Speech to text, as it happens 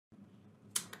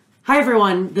Hi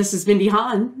everyone, this is Mindy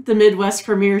Hahne, the Midwest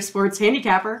Premier Sports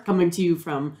Handicapper, coming to you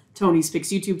from Tony's Picks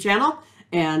YouTube channel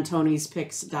and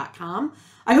Tony'sPicks.com.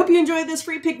 I hope you enjoyed this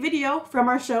free pick video from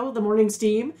our show, The Mornings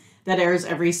Team, that airs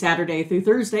every Saturday through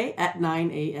Thursday at 9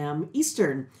 a.m.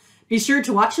 Eastern. Be sure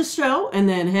to watch the show and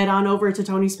then head on over to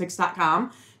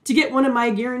Tony'sPicks.com to get one of my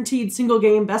guaranteed single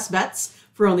game best bets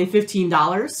for only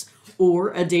 $15, or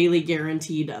a daily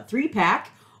guaranteed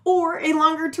 3-pack, or a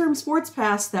longer-term sports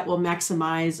pass that will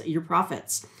maximize your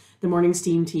profits. The Mornings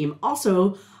Team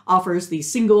also offers the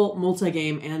single,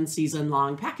 multi-game, and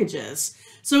season-long packages.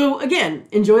 So again,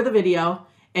 enjoy the video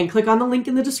and click on the link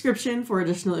in the description for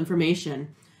additional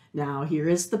information. Now here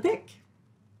is the pick.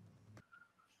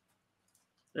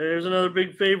 There's another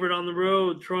big favorite on the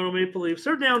road, Toronto Maple Leafs.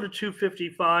 They're down to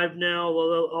 255 now.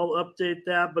 Well, I'll update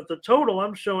that, but the total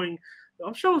I'm showing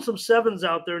some sevens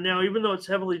out there now, even though it's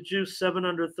heavily juiced, 7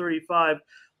 under 35.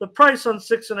 The price on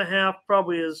 6.5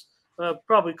 probably is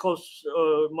probably close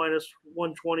minus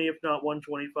 120, if not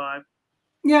 125.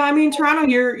 Yeah, I mean, Toronto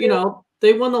here,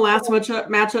 they won the last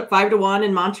matchup 5-1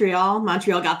 in Montreal.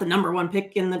 Montreal got the #1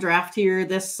 pick in the draft here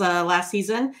this last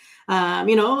season.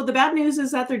 The bad news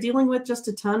is that they're dealing with just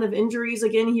a ton of injuries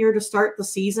again here to start the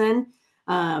season.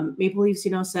 Maple Leafs,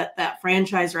 set that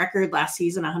franchise record last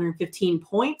season, 115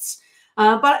 points.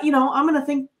 But I'm going to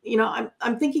think,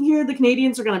 I'm thinking here the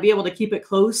Canadiens are going to be able to keep it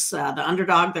close. The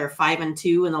underdog, they're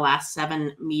 5-2 in the last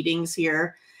 7 meetings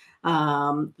here.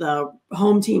 The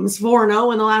home team's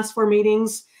 4-0 in the last 4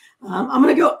 meetings. I'm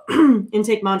going to go and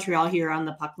take Montreal here on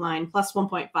the puck line, plus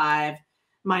 1.5,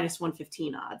 minus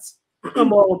 115 odds.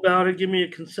 I'm all about it. Give me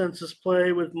a consensus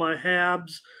play with my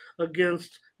Habs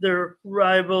against their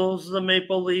rivals, the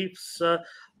Maple Leafs. I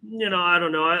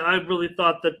don't know. I really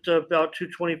thought that about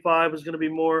 225 was going to be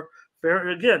more fair.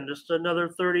 Again, just another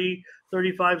 30,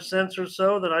 35 cents or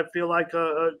so that I feel like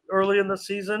early in the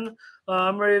season,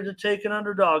 I'm ready to take an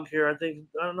underdog here. I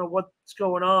don't know what's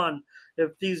going on.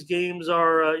 If these games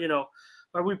are,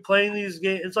 are we playing these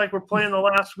games? It's like we're playing the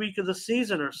last week of the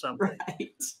season or something.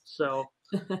 Right. So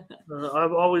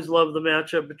I've always loved the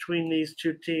matchup between these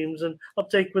two teams, and I'll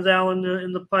take with Allen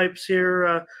in the pipes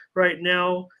here right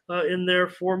now in there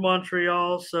for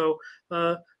Montreal. So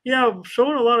yeah,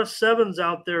 showing a lot of sevens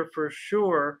out there for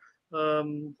sure. I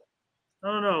don't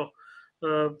know.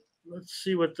 Let's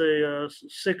see what the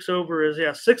 6 over is.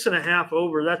 Yeah, 6.5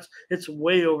 over. It's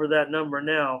way over that number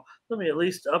now. Let me at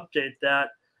least update that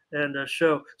and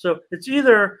show. So it's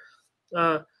either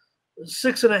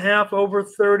 6.5 over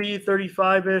 30,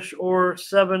 35-ish, or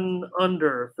 7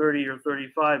 under 30 or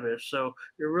 35-ish. So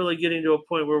you're really getting to a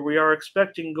point where we are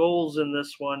expecting goals in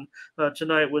this one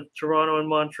tonight with Toronto and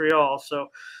Montreal. So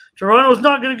Toronto's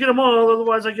not going to get them all.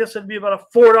 Otherwise, I guess it'd be about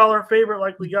a $4 favorite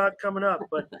like we got coming up.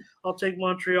 But I'll take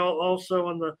Montreal also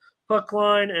on the puck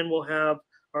line, and we'll have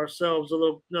ourselves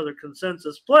another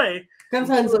consensus play.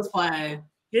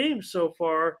 Games so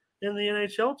far in the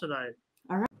NHL tonight.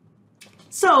 All right.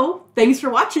 So thanks for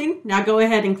watching. Now go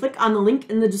ahead and click on the link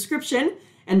in the description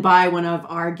and buy one of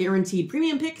our guaranteed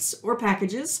premium picks or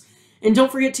packages. And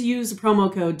don't forget to use the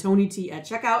promo code TonyT at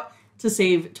checkout to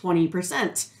save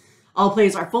 20%. All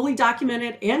plays are fully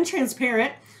documented and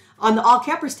transparent on the All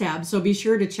Cappers tab, so be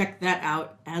sure to check that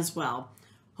out as well.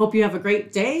 Hope you have a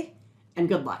great day and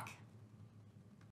good luck.